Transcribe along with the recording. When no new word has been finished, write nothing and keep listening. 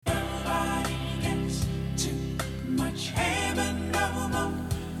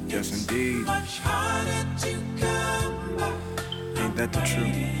Yes, indeed. Ain't that the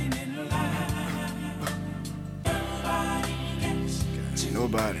truth?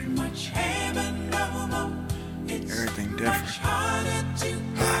 Nobody. Everything different.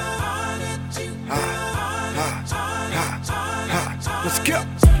 Let's go.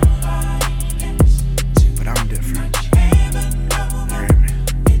 But I'm different. You hear me?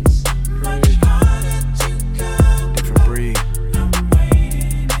 Different breed.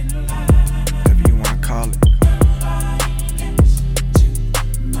 Whatever you wanna call it.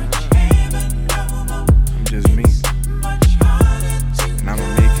 I'm just me. And I'ma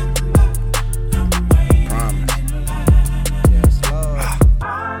make it. Promise. Yes, Lord.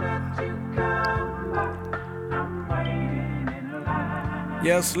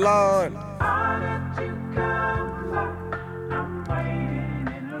 Yes, Lord.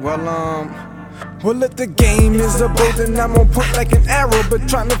 Well, if the game is a boat, then I'm on point like an arrow. But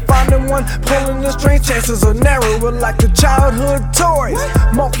trying to find the one pulling the string, chances are narrow. We're like the childhood toys,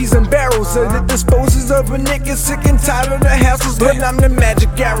 monkeys and barrels. So it disposes of a nigga sick and tired of the hassles. But I'm the magic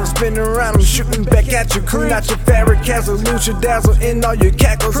arrow, spinning around, I'm shooting back at you. Clean out your fabric castle, lose your dazzle in all your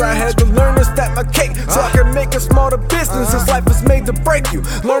cackles. I had to learn to stack my cake so I can make a smarter business. This life is made to break you.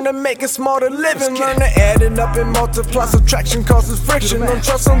 Learn to make a smarter living. Learn to add it up and multiply. Subtraction causes friction. Don't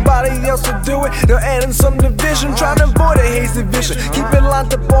trust somebody else to do it. They're adding some division, trying to avoid a hazy vision. Keep it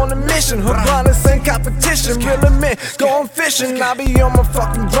lined up on a mission. Hook, line, and same competition. Real men going fishing. I be on my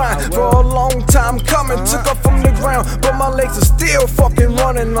fucking grind for a long time coming. Took off from the ground, but my legs are still fucking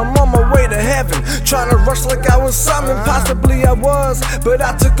running. I'm on my way to heaven, trying to rush like I was summoned. Possibly I was, but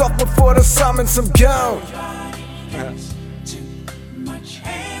I took off before the summons. I'm gone.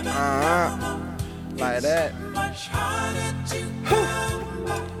 Like that.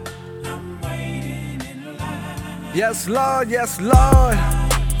 Yes, Lord, yes, Lord.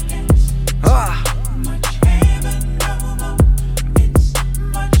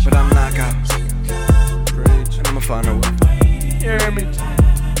 But I'm not out. Preach. And I'ma find a way. You hear me?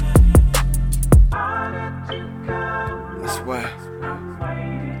 I swear.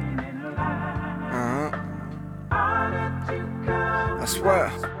 I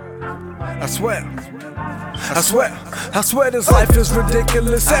swear. I swear. I swear, I swear this life is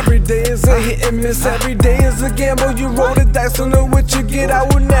ridiculous. Every day is a hit and miss. Every day is a gamble. You roll the dice, don't know what you get. I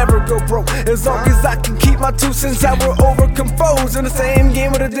will never go broke as long as I can keep my 2 cents. I will overcompose in the same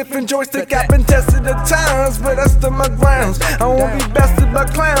game with a different joystick. I've been tested at times, but I stood my grounds. I won't be bested by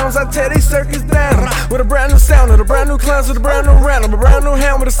clowns. I tear these circus down with a brand new sound, with a brand new clowns, with a brand new round. I'm a brand new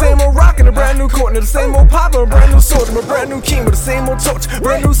hand with the same old rock and a brand new court, and the same old pop, and a brand new sword. I'm a brand new king with the same old torch,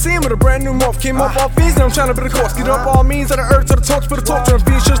 brand new scene with a brand new morph. Came up off easy, I'm trying to be the course. Get up all means of the earth to the torch, put a torch on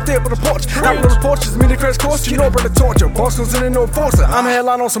feet, just stare for the porch. I'm on the porch, it's me the crash course, you know about the torture. Boss goes in and no enforcer. I'm a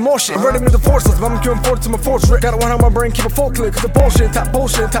headline on some more shit. Ready with the forces, but I'm killing forward to my force. Gotta one on my brain, keep a full clip, cause the bullshit, top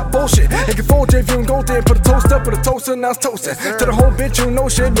bullshit, top bullshit. And can fold you if you can go there, put a toast up, put a toaster, now it's toasted. To the whole bitch, you know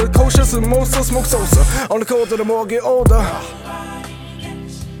shit, but kosher, samosa, smoke sosa. On the cold, the more I get older.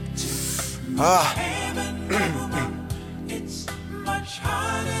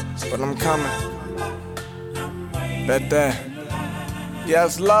 But I'm coming. Bet that.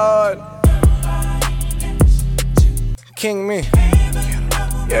 Yes, Lord. King me.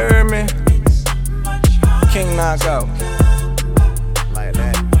 You hear me? King knockout. Like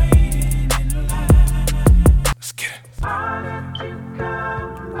that. Let's get it.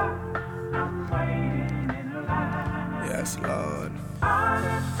 Yes, Lord.